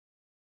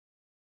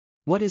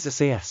What is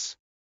SAS?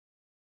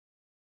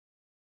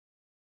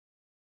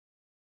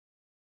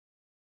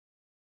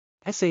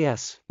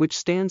 SAS, which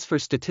stands for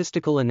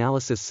Statistical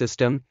Analysis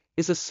System,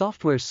 is a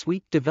software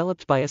suite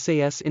developed by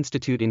SAS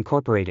Institute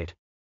Incorporated.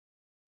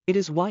 It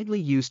is widely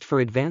used for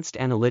advanced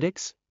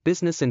analytics,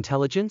 business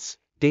intelligence,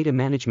 data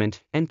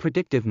management, and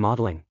predictive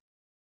modeling.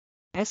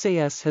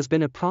 SAS has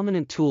been a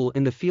prominent tool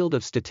in the field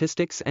of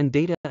statistics and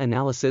data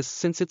analysis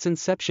since its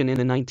inception in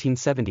the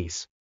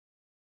 1970s.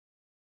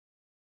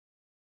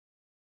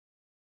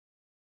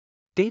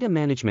 Data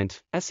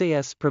management.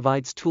 SAS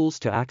provides tools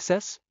to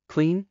access,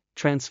 clean,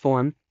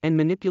 transform, and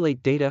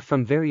manipulate data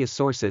from various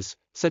sources,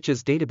 such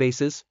as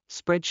databases,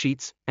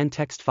 spreadsheets, and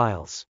text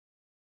files.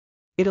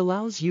 It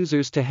allows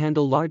users to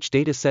handle large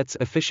datasets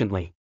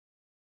efficiently.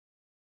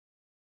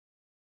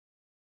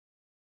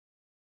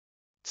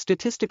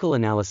 Statistical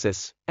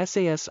analysis.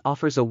 SAS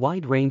offers a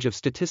wide range of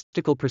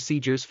statistical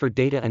procedures for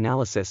data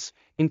analysis,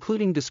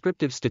 including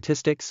descriptive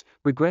statistics,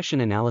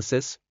 regression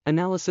analysis,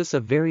 analysis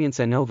of variance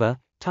ANOVA,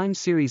 time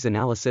series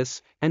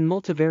analysis, and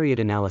multivariate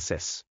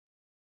analysis.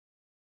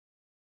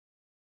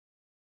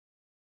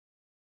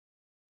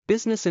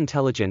 Business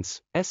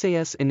intelligence.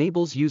 SAS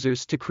enables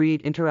users to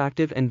create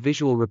interactive and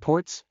visual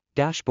reports,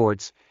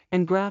 dashboards,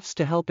 and graphs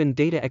to help in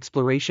data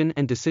exploration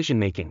and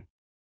decision-making.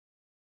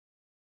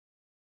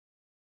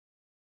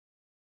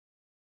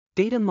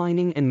 Data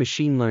mining and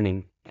machine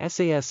learning.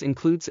 SAS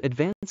includes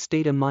advanced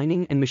data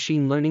mining and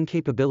machine learning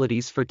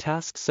capabilities for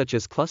tasks such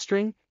as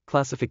clustering,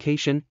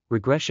 classification,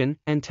 regression,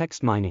 and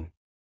text mining.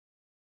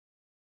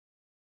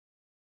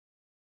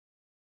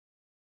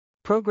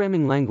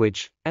 Programming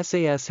language.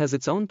 SAS has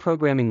its own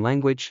programming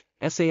language,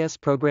 SAS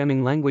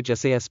Programming Language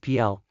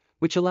SASPL,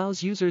 which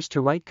allows users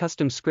to write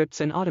custom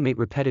scripts and automate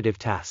repetitive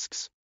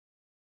tasks.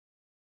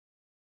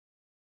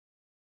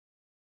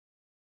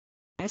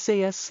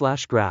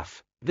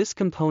 SAS/graph. This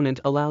component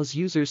allows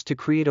users to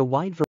create a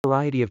wide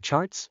variety of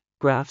charts,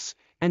 graphs,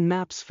 and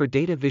maps for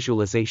data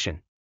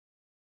visualization.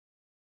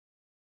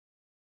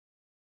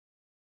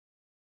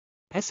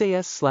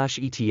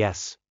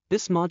 SAS/ETS.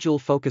 This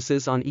module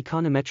focuses on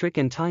econometric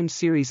and time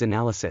series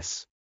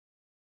analysis.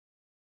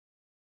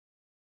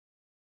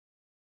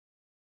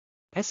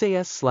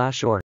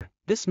 SAS/OR.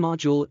 This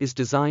module is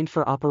designed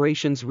for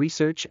operations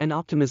research and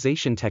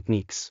optimization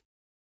techniques.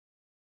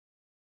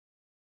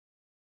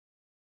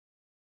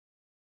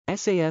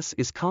 SAS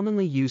is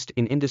commonly used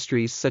in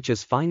industries such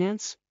as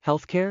finance,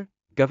 healthcare,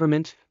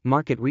 government,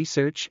 market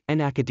research,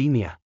 and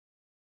academia.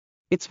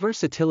 Its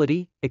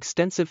versatility,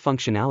 extensive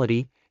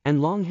functionality, and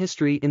long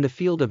history in the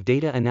field of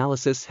data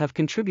analysis have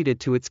contributed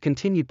to its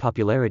continued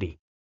popularity.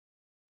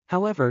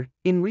 However,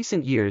 in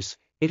recent years,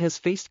 it has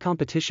faced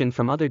competition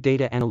from other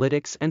data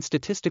analytics and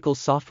statistical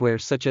software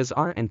such as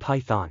R and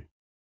Python.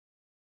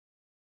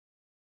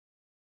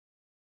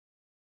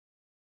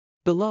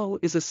 Below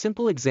is a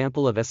simple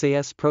example of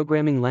SAS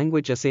Programming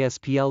Language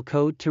SASPL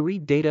code to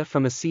read data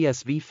from a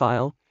CSV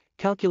file,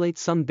 calculate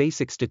some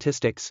basic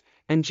statistics,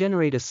 and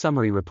generate a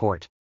summary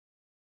report.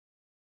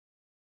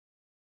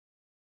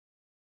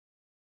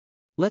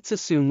 Let's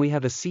assume we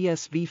have a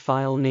CSV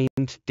file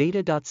named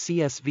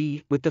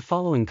data.csv with the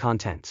following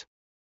content.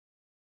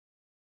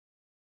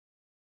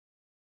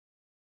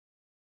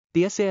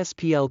 The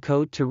SASPL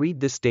code to read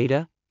this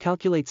data,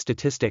 calculate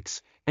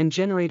statistics, and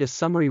generate a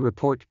summary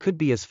report could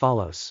be as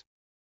follows.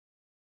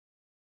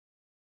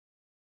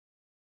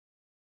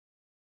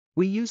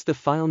 We use the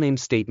filename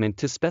statement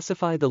to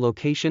specify the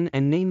location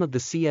and name of the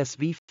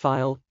CSV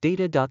file,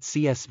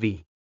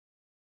 data.csv.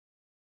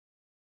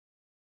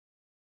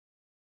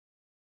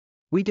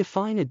 We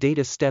define a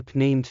data step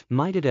named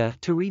MyData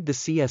to read the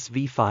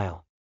CSV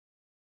file.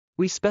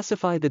 We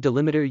specify the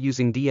delimiter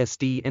using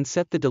DSD and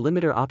set the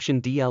delimiter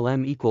option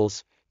DLM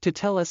equals to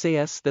tell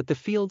SAS that the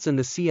fields in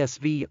the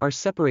CSV are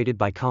separated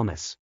by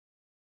commas.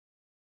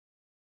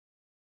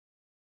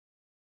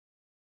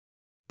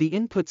 The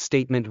input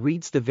statement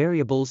reads the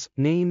variables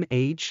name,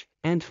 age,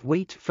 and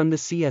weight from the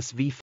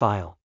CSV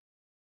file.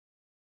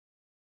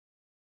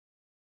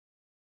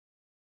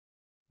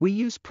 We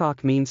use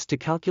proc means to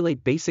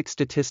calculate basic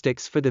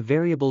statistics for the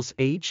variables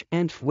age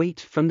and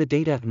weight from the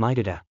data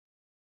MyData.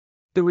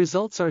 The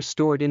results are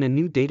stored in a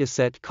new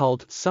dataset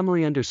called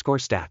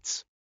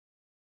summary_stats.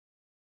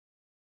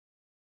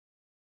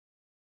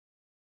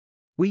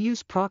 We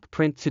use proc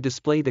print to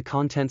display the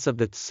contents of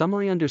the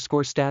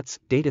summary_stats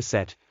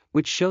dataset,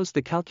 which shows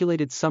the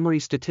calculated summary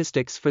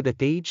statistics for the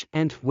age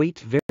and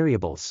weight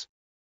variables.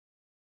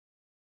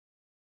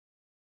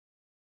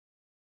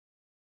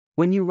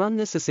 When you run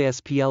this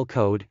SASPL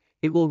code,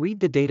 it will read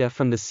the data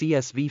from the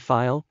CSV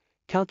file,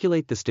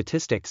 calculate the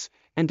statistics,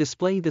 and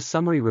display the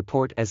summary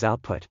report as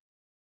output.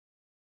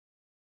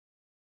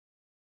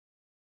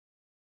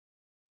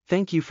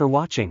 Thank you for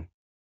watching.